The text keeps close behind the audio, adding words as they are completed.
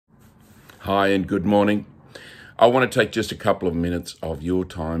Hi and good morning. I want to take just a couple of minutes of your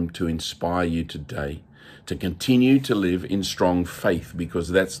time to inspire you today to continue to live in strong faith, because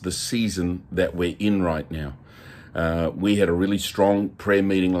that's the season that we're in right now. We had a really strong prayer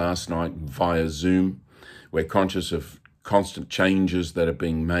meeting last night via Zoom. We're conscious of constant changes that are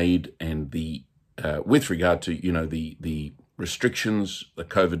being made, and the with regard to the restrictions, the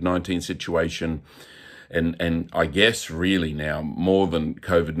COVID-19 situation. And I guess really now, more than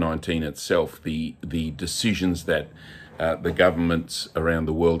COVID-19 itself, the decisions that the governments around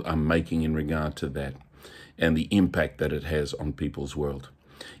the world are making in regard to that and the impact that it has on people's world.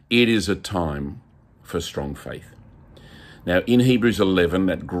 It is a time for strong faith. Now, in Hebrews 11,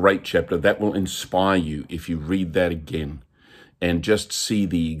 that great chapter, that will inspire you if you read that again and just see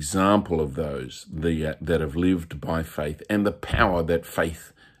the example of those that have lived by faith and the power that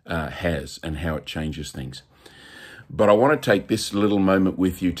faith has and how it changes things. But I want to take this little moment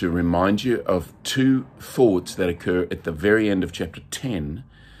with you to remind you of two thoughts that occur at the very end of chapter 10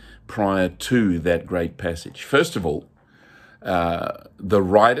 prior to that great passage. First of all, the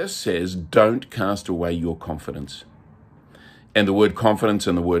writer says, don't cast away your confidence. And the word confidence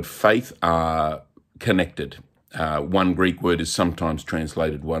and the word faith are connected. One Greek word is sometimes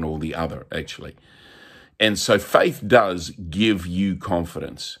translated one or the other, actually. And so faith does give you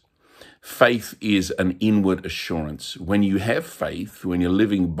confidence. Faith is an inward assurance. When you have faith, when you're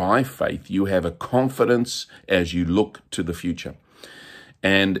living by faith, you have a confidence as you look to the future.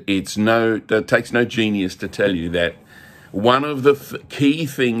 And it takes no genius to tell you that one of the key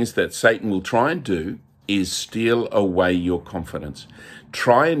things that Satan will try and do is steal away your confidence.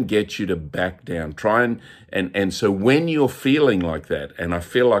 Try and get you to back down. And so when you're feeling like that, and I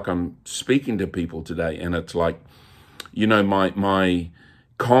feel like I'm speaking to people today, and it's like, my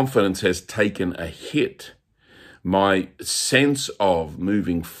confidence has taken a hit. My sense of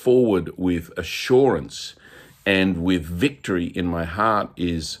moving forward with assurance and with victory in my heart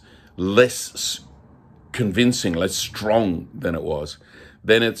is less convincing, less strong than it was.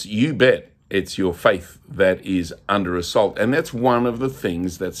 Then you bet, it's your faith that is under assault. And that's one of the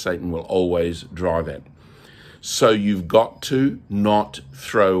things that Satan will always drive at. So you've got to not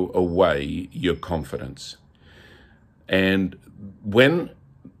throw away your confidence. And when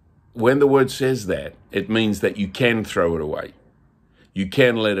the word says that, it means that you can throw it away. You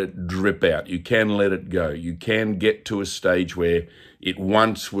can let it drip out. You can let it go. You can get to a stage where it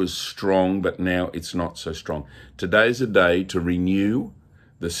once was strong, but now it's not so strong. Today's a day to renew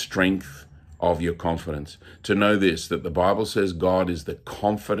the strength of your confidence. To know this, that the Bible says God is the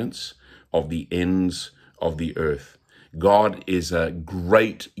confidence of the ends of the earth. God is a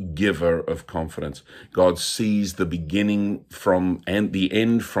great giver of confidence. God sees the beginning and the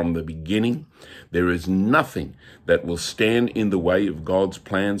end from the beginning. There is nothing that will stand in the way of God's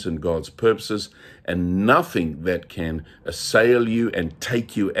plans and God's purposes, and nothing that can assail you and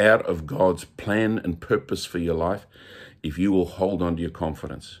take you out of God's plan and purpose for your life if you will hold on to your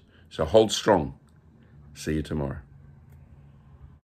confidence. So hold strong. See you tomorrow.